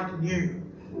become like new.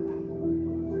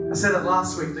 I said it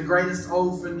last week, the greatest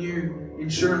old for new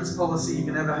insurance policy you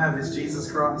can ever have is Jesus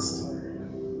Christ.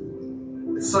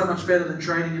 It's so much better than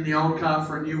trading in the old car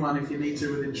for a new one if you need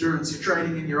to with insurance. You're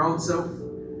trading in your old self.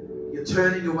 You're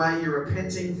turning away. You're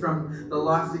repenting from the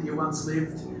life that you once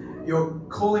lived. You're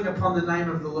calling upon the name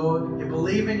of the Lord. You're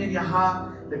believing in your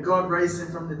heart that God raised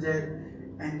Him from the dead.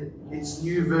 And it's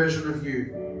new version of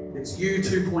you. It's you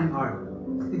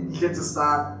 2.0. You get to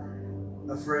start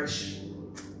afresh.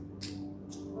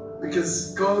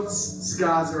 Because God's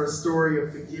scars are a story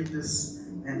of forgiveness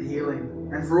and healing.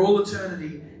 And for all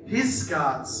eternity, His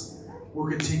scars will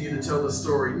continue to tell the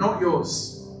story, not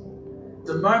yours.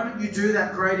 The moment you do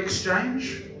that great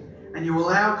exchange and you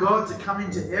allow God to come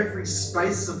into every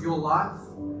space of your life,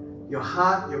 your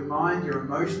heart, your mind, your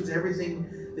emotions, everything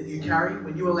that you carry,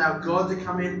 when you allow God to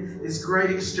come in, this great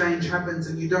exchange happens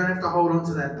and you don't have to hold on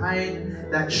to that pain,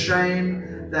 that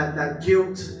shame, that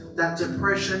guilt, that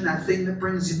depression, that thing that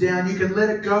brings you down. You can let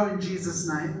it go in Jesus'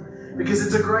 name, because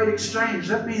it's a great exchange.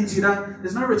 That means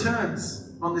there's no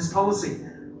returns on this policy.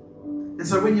 And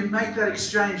so when you make that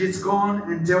exchange, it's gone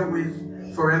and dealt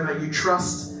with forever. You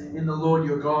trust in the Lord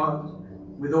your God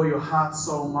with all your heart,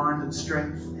 soul, mind, and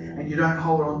strength, and you don't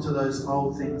hold on to those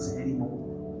old things anymore.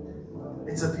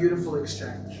 It's a beautiful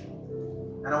exchange.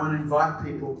 And I want to invite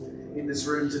people in this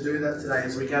room to do that today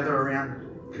as we gather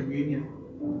around communion.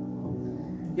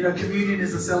 You know, communion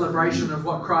is a celebration of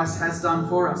what Christ has done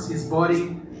for us. His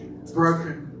body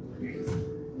broken,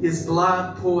 His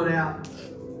blood poured out,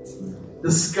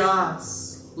 the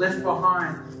scars left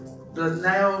behind, the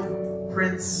nail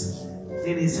prints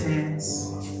in His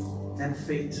hands and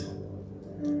feet,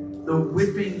 the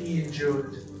whipping He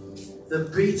endured, the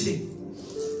beating.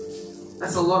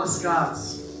 That's a lot of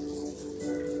scars.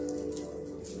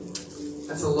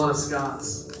 That's a lot of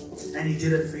scars. And He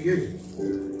did it for you.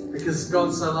 Because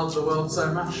God so loved the world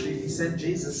so much, He sent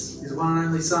Jesus, His one and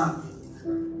only Son,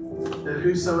 that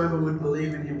whosoever would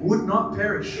believe in Him would not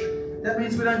perish. That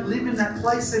means we don't live in that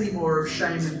place anymore of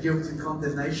shame and guilt and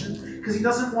condemnation, because He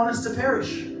doesn't want us to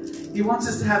perish. He wants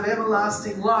us to have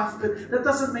everlasting life, but that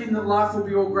doesn't mean that life will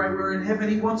be all great. We're in heaven.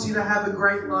 He wants you to have a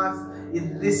great life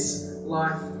in this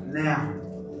life now.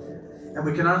 And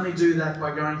we can only do that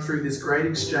by going through this great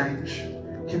exchange.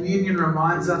 Communion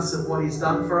reminds us of what He's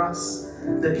done for us,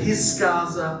 that His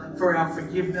scars are for our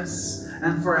forgiveness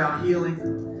and for our healing.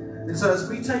 And so as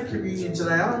we take communion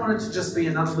today, I don't want it to just be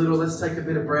another little, let's take a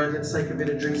bit of bread, let's take a bit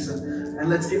of juice, and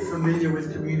let's get familiar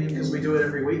with communion because we do it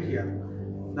every week here.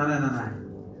 No.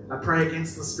 I pray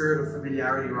against the spirit of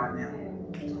familiarity right now.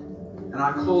 And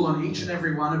I call on each and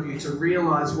every one of you to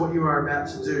realize what you are about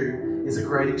to do is a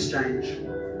great exchange.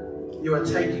 You are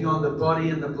taking on the body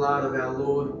and the blood of our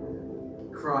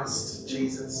Lord Christ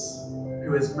Jesus,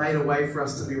 who has made a way for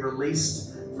us to be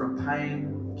released from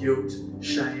pain, guilt,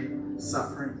 shame,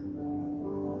 suffering.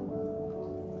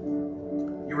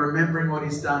 You're remembering what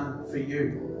He's done for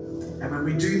you. And when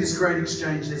we do this great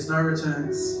exchange, there's no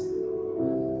returns.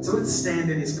 So let's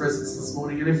stand in His presence this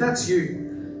morning. And if that's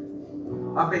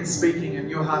you, I've been speaking and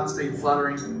your heart's been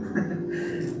fluttering.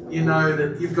 You know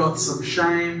that you've got some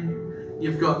shame,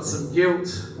 you've got some guilt,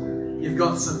 you've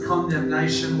got some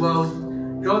condemnation. Well,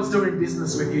 God's doing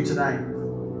business with you today.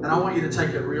 And I want you to take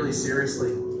it really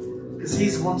seriously, because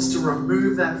He wants to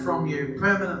remove that from you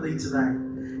permanently today.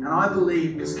 And I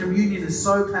believe, because communion is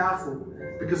so powerful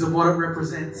because of what it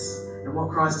represents and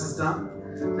what Christ has done,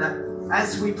 that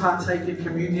as we partake in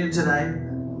communion today,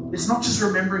 it's not just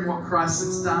remembering what Christ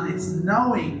has done, it's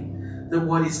knowing that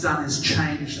what He's done has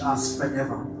changed us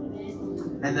forever.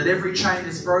 And that every chain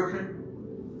is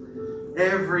broken,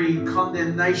 every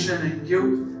condemnation and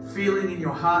guilt feeling in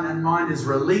your heart and mind is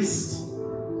released,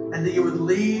 and that you would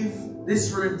leave this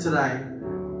room today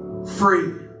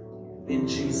free in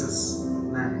Jesus'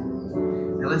 name.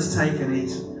 Now let's take and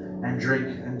eat and drink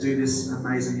and do this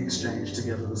amazing exchange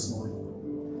together this morning.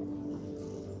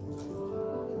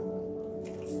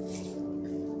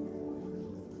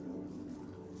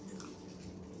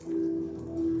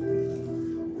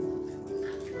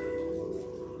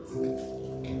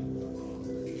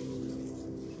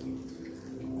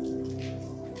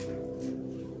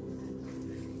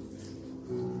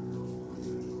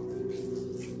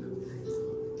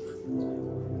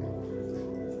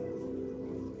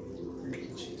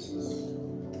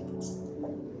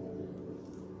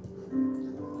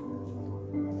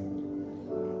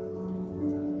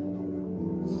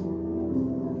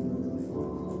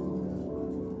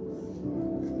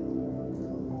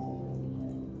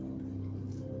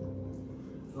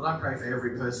 I pray for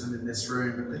every person in this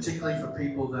room, and particularly for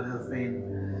people that have been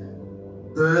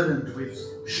burdened with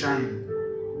shame,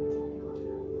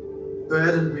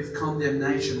 burdened with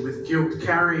condemnation, with guilt,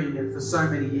 carrying it for so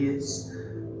many years.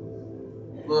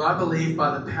 Lord, I believe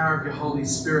by the power of your Holy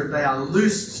Spirit they are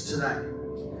loosed today,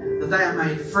 that they are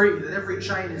made free, that every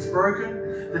chain is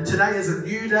broken, that today is a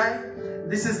new day.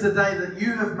 This is the day that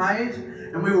you have made,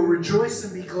 and we will rejoice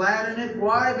and be glad in it.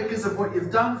 Why? Because of what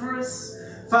you've done for us.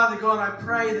 Father God, I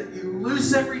pray that you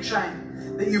loose every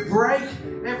chain, that you break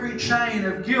every chain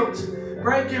of guilt,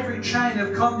 break every chain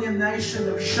of condemnation,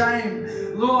 of shame.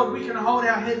 Lord, we can hold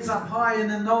our heads up high in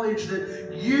the knowledge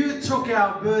that you took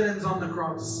our burdens on the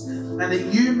cross and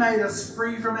that you made us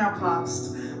free from our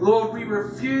past. Lord, we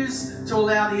refuse to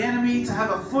allow the enemy to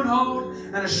have a foothold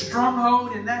and a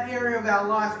stronghold in that area of our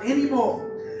life anymore.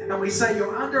 And we say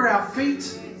you're under our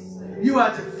feet, you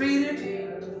are defeated,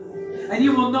 and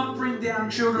you will not bring down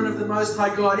children of the Most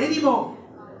High God anymore.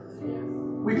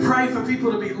 We pray for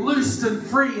people to be loosed and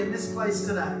free in this place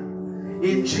today.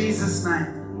 In Jesus'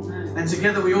 name. And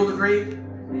together we all agree.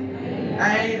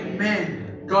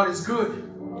 Amen. God is good.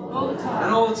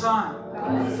 And all the time.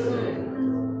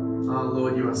 Oh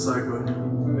Lord, you are so good.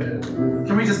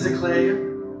 Can we just declare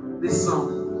this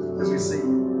song as we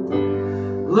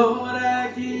sing? Lord,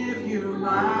 I give you my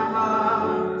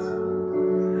heart.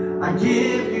 I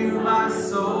give you my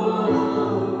soul.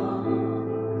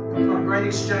 What a great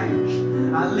exchange.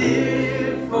 I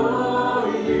live for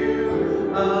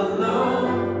you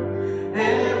alone.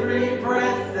 Every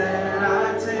breath that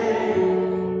I take,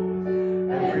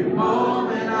 every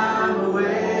moment I'm awake.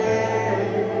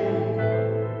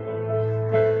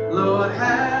 Lord,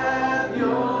 have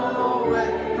your way.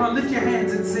 Come on, lift your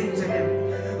hands and sing to Him.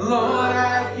 Lord,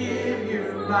 I give you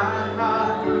my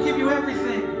heart. I give you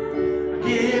everything. I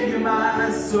give you my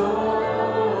soul.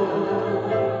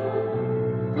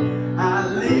 I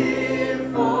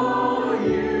live for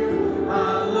you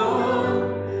alone.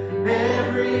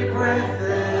 Every breath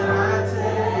that I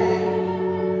take,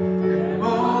 every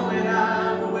moment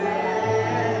I'm awake.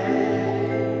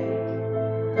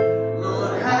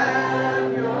 Lord,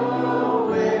 have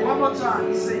your way. One more time,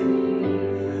 you sing.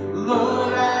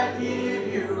 Lord, I give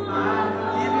you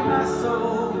my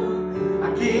soul. I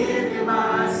give you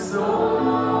my soul.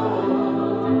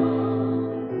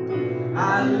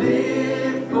 I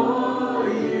live for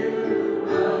you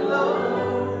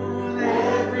alone.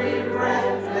 Every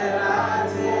breath that I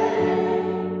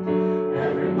take,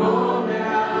 every moment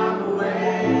I'm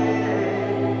awake.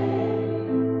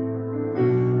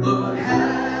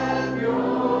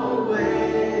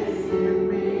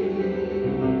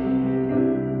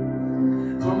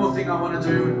 thing I want to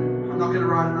do. I'm not going to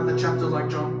write another chapter like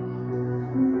John.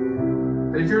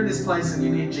 But if you're in this place and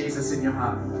you need Jesus in your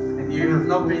heart, and you have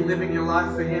not been living your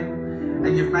life for Him,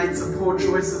 and you've made some poor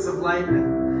choices of late,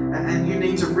 and you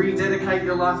need to rededicate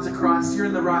your life to Christ, you're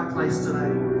in the right place today.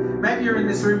 Maybe you're in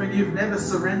this room and you've never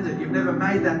surrendered. You've never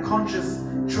made that conscious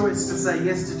choice to say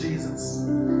yes to Jesus.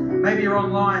 Maybe you're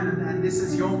online and this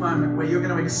is your moment where you're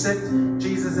going to accept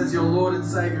Jesus as your Lord and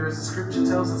Savior. As the scripture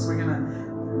tells us, we're going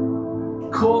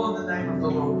to call on the name of the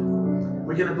Lord.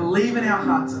 We're going to believe in our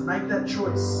hearts and make that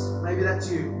choice. Maybe that's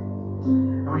you.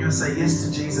 And we're going to say yes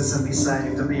to Jesus and be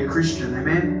saved and be a Christian.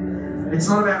 Amen? It's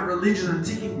not about religion and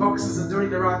ticking boxes and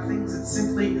doing the right things. It's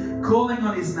simply calling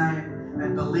on His name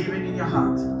and believing in your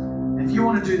heart. And if you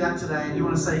want to do that today and you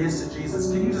want to say yes to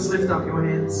Jesus, can you just lift up your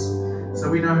hands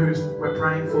so we know who we're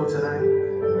praying for today?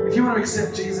 If you want to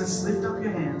accept Jesus, lift up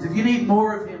your hands. If you need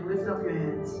more of Him, lift up your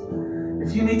hands.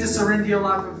 If you need to surrender your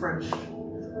life afresh,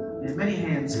 there are many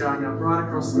hands going up right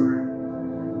across the room.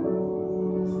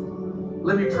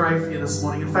 Let me pray for you this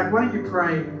morning. In fact, why don't you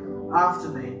pray after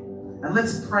me? And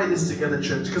let's pray this together,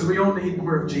 church, because we all need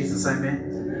more of Jesus,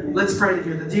 amen? Let's pray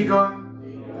together. Dear God,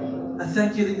 I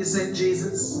thank you that you sent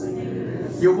Jesus,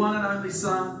 your one and only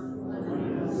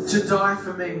Son, to die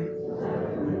for me.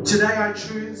 Today I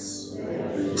choose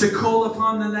to call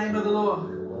upon the name of the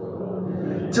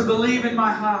Lord, to believe in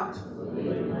my heart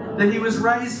that He was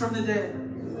raised from the dead,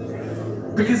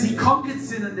 because He conquered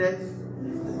sin and death.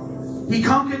 He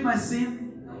conquered my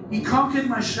sin. He conquered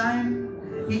my shame.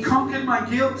 He conquered my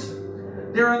guilt.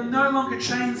 There are no longer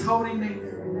chains holding me,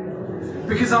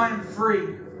 because I am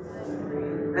free.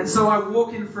 And so I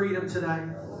walk in freedom today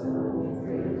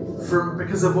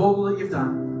because of all that you've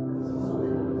done.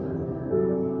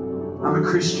 I'm a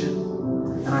Christian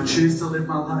and I choose to live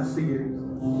my life for you.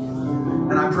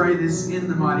 And I pray this in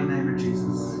the mighty name of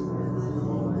Jesus.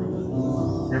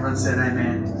 Everyone said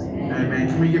amen. Amen.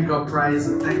 Can we give God praise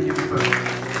and thank Him for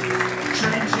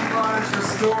changing lives,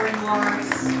 restoring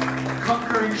lives,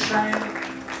 conquering shame.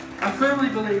 I firmly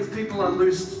believe people are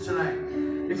loosed today.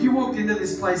 If you walked into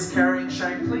this place carrying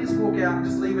shame, please walk out and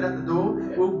just leave it at the door.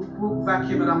 We'll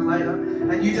vacuum it up later.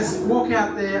 And you just walk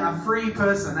out there a free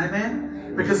person.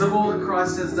 Amen? Because of all that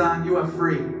Christ has done, you are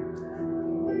free.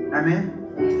 Amen?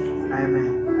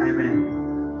 Amen.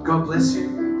 Amen. God bless you.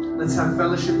 Let's have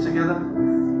fellowship together.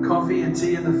 Coffee and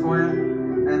tea in the foyer.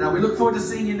 And we look forward to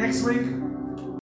seeing you next week.